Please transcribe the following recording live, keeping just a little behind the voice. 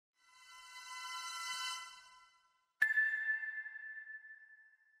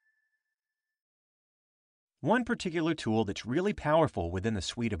One particular tool that's really powerful within the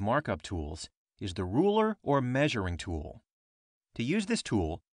suite of markup tools is the ruler or measuring tool. To use this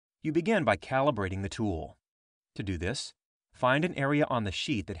tool, you begin by calibrating the tool. To do this, find an area on the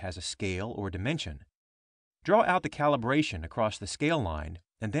sheet that has a scale or dimension. Draw out the calibration across the scale line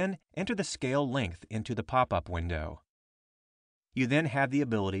and then enter the scale length into the pop-up window. You then have the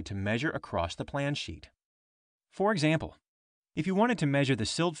ability to measure across the plan sheet. For example, if you wanted to measure the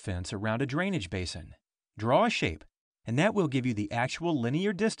silt fence around a drainage basin, draw a shape, and that will give you the actual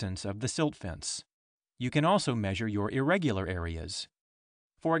linear distance of the silt fence. You can also measure your irregular areas.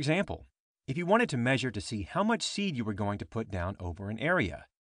 For example, if you wanted to measure to see how much seed you were going to put down over an area,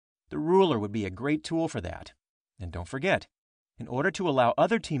 the ruler would be a great tool for that. And don't forget, in order to allow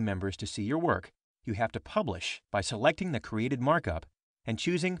other team members to see your work, you have to publish by selecting the created markup and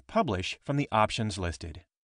choosing Publish from the options listed.